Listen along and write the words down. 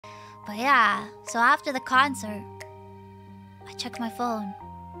But yeah, so after the concert, I check my phone and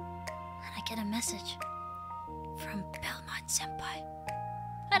I get a message from Belmond senpai.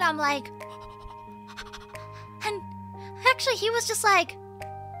 And I'm like, and actually he was just like,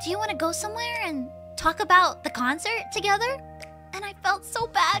 do you want to go somewhere and talk about the concert together? And I felt so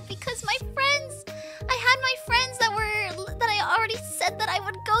bad because my friends, I had my friends that I already said that I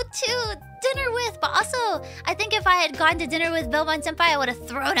would go to dinner with. But also, I think if I had gone to dinner with Belmond senpai, I would have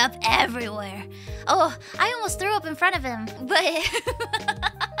thrown up everywhere. Oh, I almost threw up in front of him. But no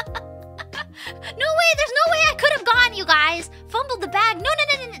way, there's no way I could have gone, you guys. Fumbled the bag. No.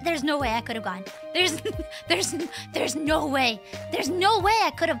 There's no way I could have gone. There's no way. There's no way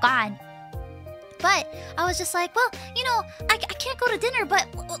I could have gone. But I was just like, well, you know, I can't go to dinner, but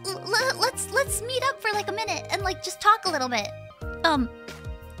let's meet up for like a minute and like just talk a little bit. I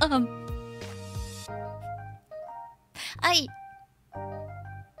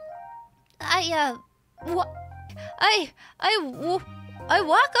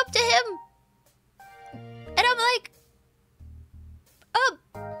walk up to him and I'm like,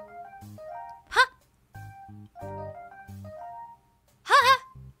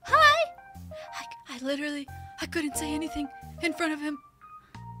 hi. I literally, I couldn't say anything in front of him.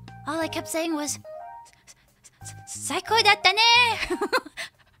 All I kept saying was, 最高だったね.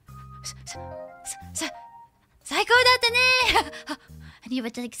 最高だったね. And he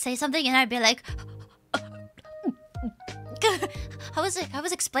would like say something and I'd be like, I was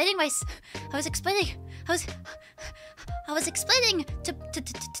explaining to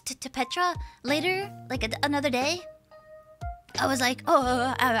Petra later, like another day. I was like,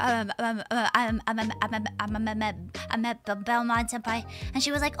 oh, I'm at Belmond senpai, and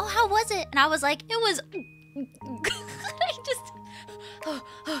she was like, oh, how was it? And I was like, it was. I just,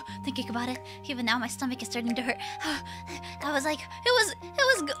 thinking about it, even now my stomach is starting to hurt. I was like, it was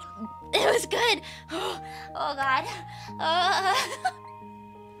good. Oh God.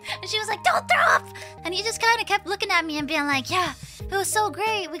 And she was like, don't throw up! And he just kind of kept looking at me and being like, yeah, it was so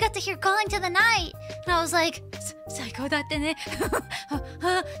great. We got to hear Calling to the Night. And I was like, 最高だったね.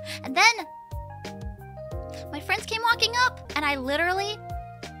 And then my friends came walking up and I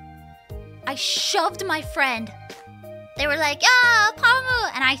shoved my friend. They were like, yeah,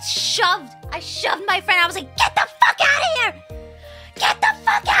 Pomu! And I shoved my friend. I was like, get the fuck out of here! Get the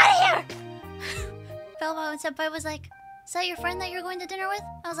fuck out of here! Belmond senpai was like, is that your friend that you're going to dinner with?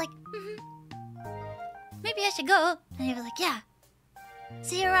 I was like, maybe I should go. And he was like, yeah.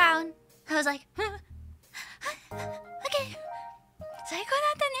 See you around. I was like, okay. 最高だ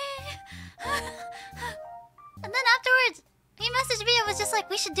ったね. And then afterwards, he messaged me and was just like,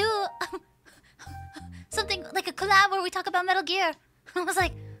 we should do something like a collab where we talk about Metal Gear. I was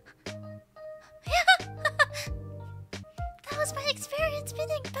like, yeah. That was my experience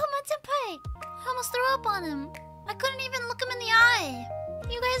meeting Belmond senpai. I almost threw up on him. I couldn't even look him in the eye.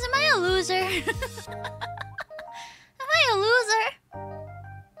 You guys, am I a loser? Am I a loser?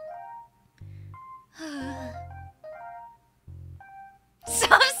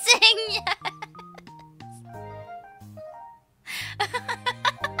 Stop saying yes.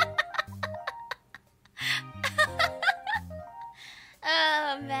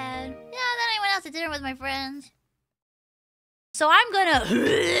 Oh man. Yeah, then I went out to dinner with my friends. So I'm gonna